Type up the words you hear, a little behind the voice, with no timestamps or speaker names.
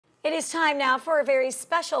It is time now for a very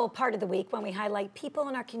special part of the week when we highlight people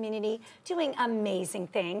in our community doing amazing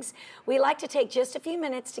things. We like to take just a few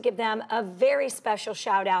minutes to give them a very special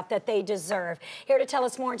shout out that they deserve. Here to tell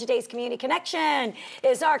us more in today's Community Connection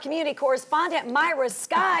is our community correspondent, Myra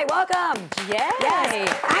Sky. Welcome. Yay.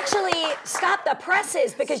 Yes. Actually, stop the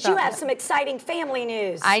presses because you have some exciting family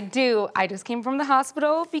news. I do. I just came from the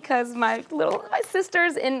hospital because my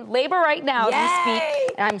sister's in labor right now as we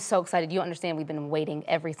speak. And I'm so excited. You understand we've been waiting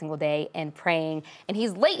every single day and praying, and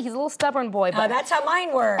he's late. He's a little stubborn boy. But that's how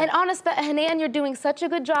mine were. And honest, Hanan, you're doing such a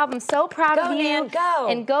good job. I'm so proud of you. Nan, go.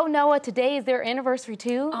 And go, Noah. Today is their anniversary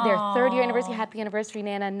too. Their 3rd year anniversary. Happy anniversary,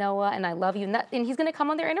 Nana, Noah, and I love you. And he's gonna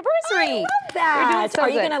come on their anniversary. I love that. So Are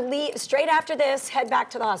you gonna leave straight after this? Head back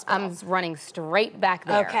to the hospital. I'm running straight back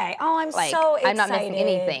there. Okay. Oh, I'm so excited. I'm not missing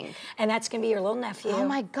anything. And that's gonna be your little nephew. Oh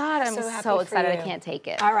my God, I'm so excited. I can't take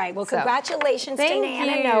it. All right. Well, congratulations to Nan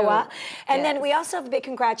and Noah. And then we also have a big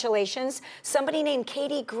congratulations. Somebody named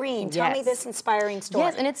Katie Green. Tell me this inspiring story.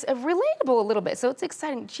 Yes, and it's relatable a little bit, so it's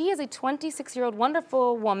exciting. She is a 26-year-old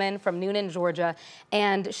wonderful woman from Noonan, Georgia,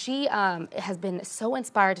 and she has been so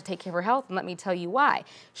inspired to take care of her health, and let me tell you why.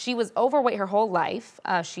 She was overweight her whole life.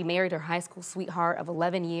 She married her high school sweetheart of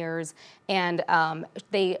 11 years, and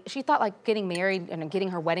she thought like getting married and getting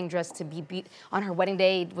her wedding dress to be on her wedding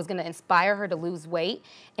day was going to inspire her to lose weight,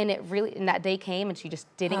 and that day came, and she just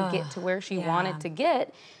didn't get to where she wanted to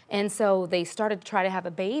get. And so they started to try to have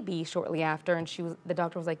a baby shortly after, and the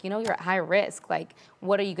doctor was like, you know, you're at high risk. Like,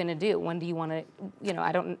 what are you gonna do? When do you wanna,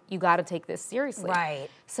 you gotta take this seriously. Right.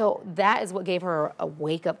 So that is what gave her a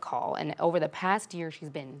wake-up call. And over the past year, she's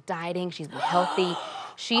been dieting, she's been healthy.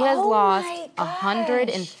 She has lost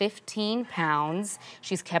 115 pounds.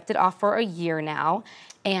 She's kept it off for a year now.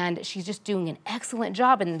 And she's just doing an excellent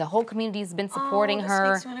job, and the whole community's been supporting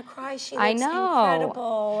her. This makes me want to cry. She looks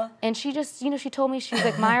incredible. And she just, she told me, she was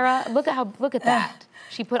like, Myra, look at that.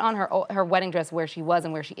 She put on her wedding dress where she was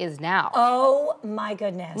and where she is now. Oh my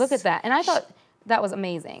goodness. Look at that. And I thought that was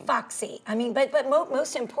amazing. Foxy. I mean, but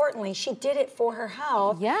most importantly, she did it for her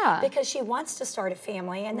health. Yeah. Because she wants to start a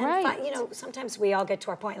family. And then, sometimes we all get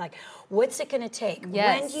to our point, like, what's it going to take?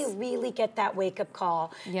 Yes. When do you really get that wake-up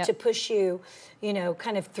call to push you,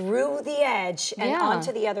 kind of through the edge and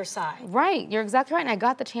onto the other side? Right. You're exactly right. And I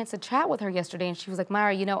got the chance to chat with her yesterday, and she was like,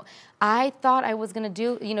 Myra, I thought I was going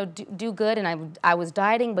to do good, and I was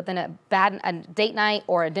dieting, but then a date night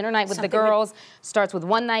or a dinner night with the girls starts with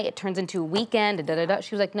one night, it turns into a weekend, and da-da-da.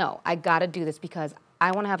 She was like, no, I got to do this because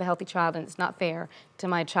I want to have a healthy child, and it's not fair to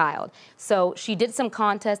my child. So she did some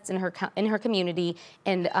contests in her community,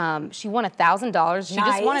 and she won $1,000. She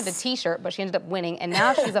just wanted a T-shirt, but she ended up winning, and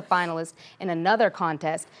now she's a finalist in another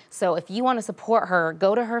contest. So if you want to support her,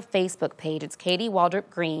 go to her Facebook page. It's Katie Waldrop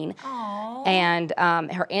Green, and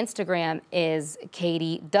her Instagram is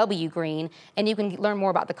Katie W. Green, and you can learn more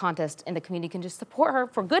about the contest, and the community can just support her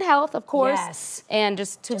for good health, of course. Yes. And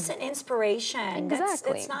just an inspiration.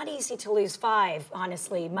 Exactly. It's not easy to lose 5,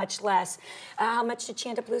 honestly, much less. How much did she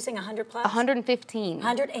end up losing? 100 plus? 115.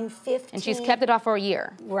 115. And she's kept it off for a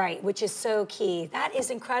year. Right, which is so key. That is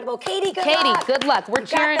incredible. Katie, good luck. Katie, good luck. We're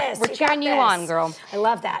cheering you on, girl. I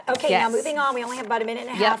love that. Okay, now moving on. We only have about a minute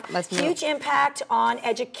and a half. Let's move. Huge impact on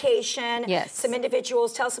education. Yes. Some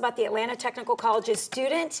individuals. Tell us about the Atlanta Technical College's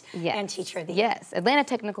student and teacher of the year. Yes, Atlanta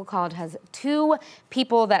Technical College has 2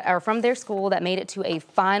 people that are from their school that made it to a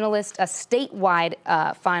finalist, a statewide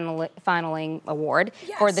finaling award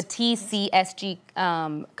for the TCSG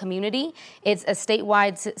community. It's a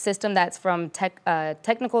statewide system that's from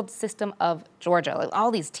Technical System of Georgia. Like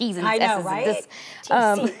all these T's and S's. I know, right?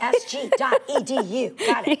 TCSG.edu.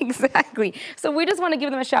 Got it. Exactly. So we just want to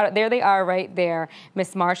give them a shout out. There they are right there.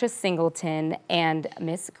 Miss Marcia Singleton and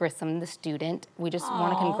Miss Grissom, the student. We just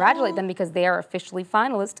want to congratulate them because they are officially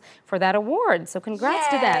finalists for that award. So congrats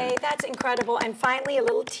to them. That's incredible. And finally, a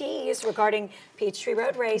little tease regarding Peachtree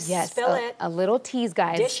Road Race. Yes, Spill it. A little tease,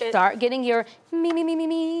 guys. Dish it. Start getting your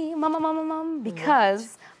me, mama,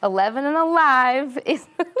 because 11 and Alive is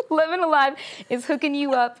hooking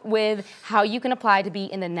you up with how you can apply to be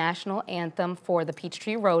in the national anthem for the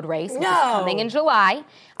Peachtree Road Race, which is coming in July.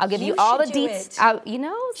 I'll give you all the deets.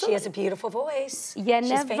 She has a beautiful voice. You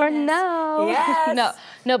never know. Yes.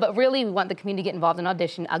 No, but really, we want the community to get involved in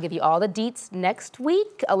audition. I'll give you all the deets next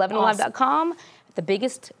week. 11alive.com. The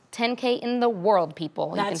biggest 10K in the world,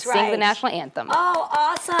 people. You can sing the national anthem. Oh,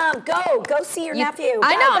 awesome. Go see your nephew.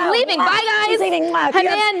 I know, I'm leaving. Bye, guys. She's leaving.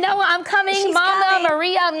 Hanan, Noah, I'm coming. Mama,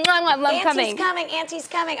 Maria, love coming. Auntie's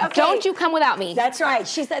coming. Okay. Don't you come without me. That's right.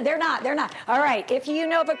 She said they're not. All right. If you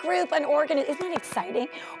know of a group, an organization, isn't that exciting?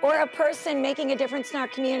 Or a person making a difference in our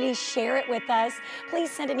community, share it with us. Please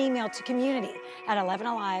send an email to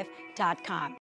community@11alive.com.